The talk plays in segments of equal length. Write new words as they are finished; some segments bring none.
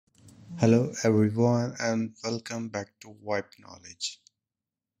Hello everyone and welcome back to VoIP Knowledge.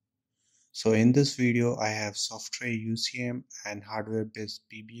 So in this video I have software UCM and hardware based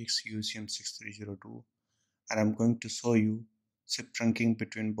PBX UCM630X and I'm going to show you SIP trunking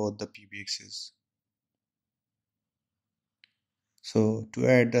between both the PBXs. So to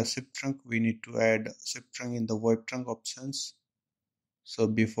add a SIP trunk we need to add SIP trunk in the VoIP trunk options. So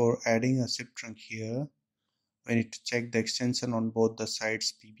before adding a SIP trunk here we need to check the extension on both the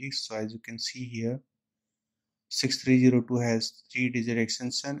sides PBX. So as you can see here 6302 has 3-digit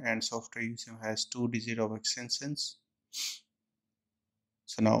extension and SoftwareUCM has 2-digit of extensions.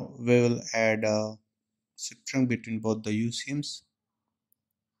 So now we will add a SIP trunk between both the UCMs.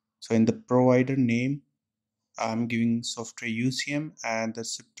 So in the provider name I'm giving SoftwareUCM and the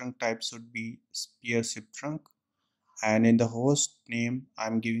SIP trunk type should be peer SIP trunk, and in the host name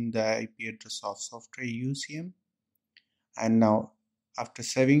I'm giving the IP address of SoftwareUCM. And now after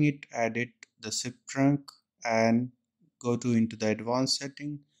saving it, add it the SIP trunk and go into the advanced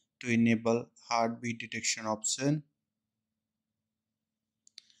setting to enable heartbeat detection option.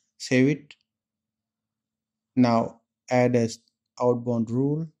 Save it. Now add as outbound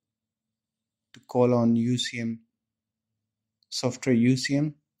rule to call on UCM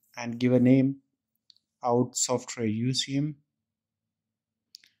SoftwareUCM and give a name out SoftwareUCM.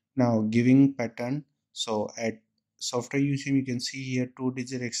 Now giving pattern. So at SoftwareUCM you can see here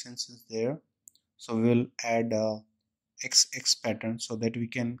 2-digit extensions there. So we will add a XX pattern so that we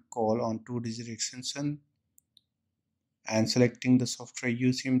can call on 2-digit extension, and selecting the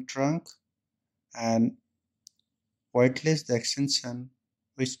SoftwareUCM trunk and whitelist the extension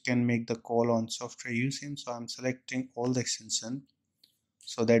which can make the call on SoftwareUCM. So I'm selecting all the extension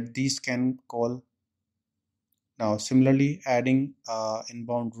so that these can call. Now similarly adding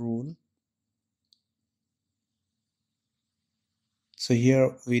inbound rule. So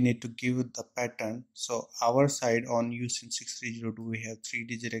here we need to give the pattern. So our side on UCM630X we have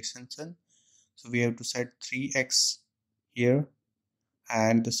 3-digit extension, so we have to set 3x here,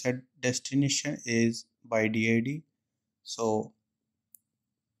 and the set destination is by DID. So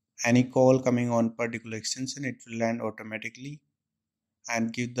any call coming on particular extension it will land automatically,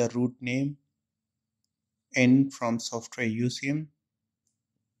 and give the root name in from SoftwareUCM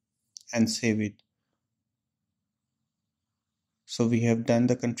and save it. So we have done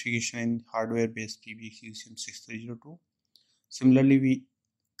the configuration in hardware based PBX UCM630X. Similarly we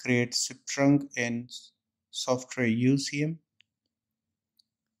create SIP trunk in SoftwareUCM,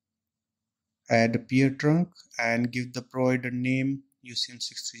 add a peer trunk and give the provider name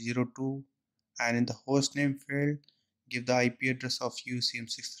UCM630X, and in the host name field give the IP address of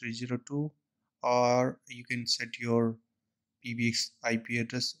UCM630X, or you can set your PBX IP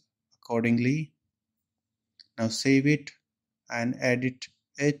address accordingly. Now save it and edit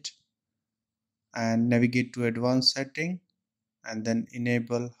it and navigate to advanced setting and then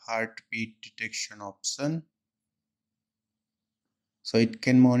enable heartbeat detection option so it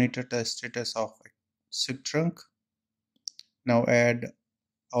can monitor the status of SIP trunk. Now add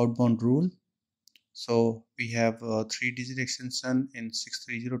outbound rule. So we have a 3-digit extension in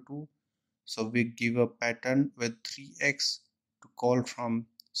 6302, so we give a pattern with 3x to call from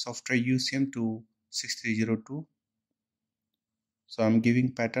SoftwareUCM to 6302. So I'm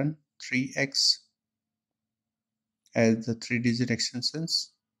giving pattern 3x as the 3-digit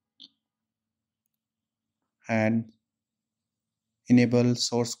extensions and enable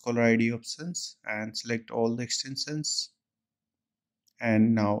source caller ID options and select all the extensions,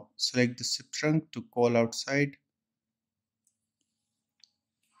 and now select the SIP trunk to call outside,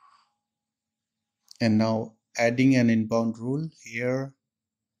 and now adding an inbound rule here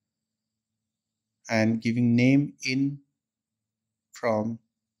and giving name in from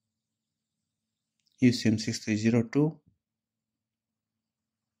UCM630X,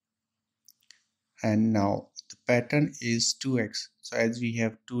 and now the pattern is 2x. So as we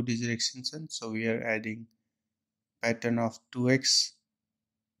have 2-digit extension, so we are adding pattern of 2x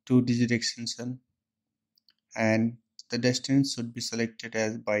 2-digit extension, and the destination should be selected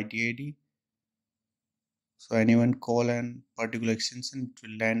as by DID. So anyone call an particular extension it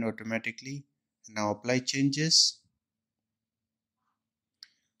will land automatically. Now apply changes.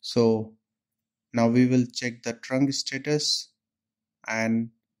 So now we will check the trunk status,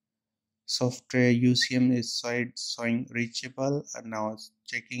 and SoftwareUCM is showing reachable, and now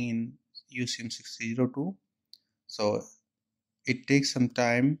checking in UCM630X. So it takes some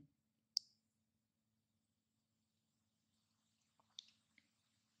time.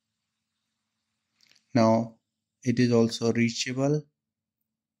 Now it is also reachable,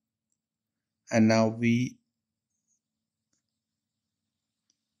 and now we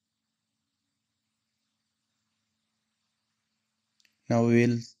Now we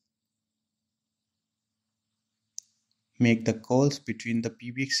will make the calls between the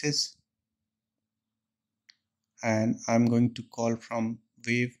PBXs, and I'm going to call from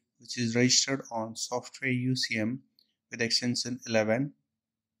Wave, which is registered on SoftwareUCM with extension 11,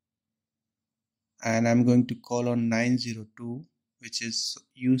 and I'm going to call on 902, which is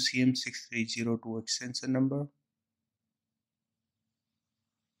UCM630X extension number.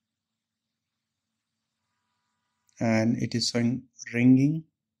 And it is showing ringing,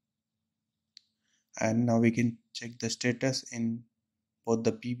 and now we can check the status in both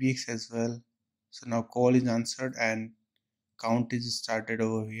the PBX as well. So now call is answered and count is started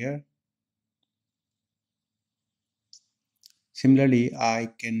over here. Similarly, I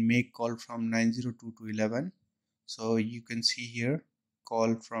can make call from 902 to 11. So you can see here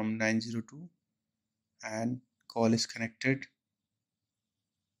call from 902 and call is connected.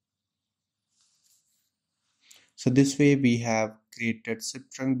 So this way we have created SIP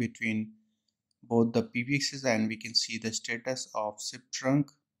trunk between both the PBXs, and we can see the status of SIP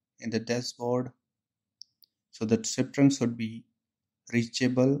trunk in the dashboard. So the SIP trunk should be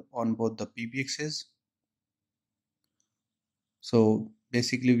reachable on both the PBXs. So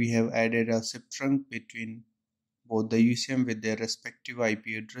basically we have added a SIP trunk between both the UCM with their respective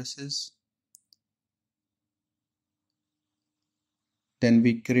IP addresses. Then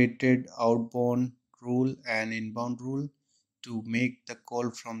we created outbound rule and inbound rule to make the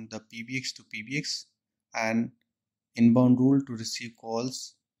call from the PBX to PBX, and inbound rule to receive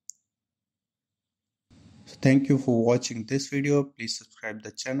calls. So thank you for watching this video. Please subscribe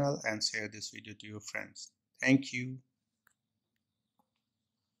the channel and share this video to your friends. Thank you.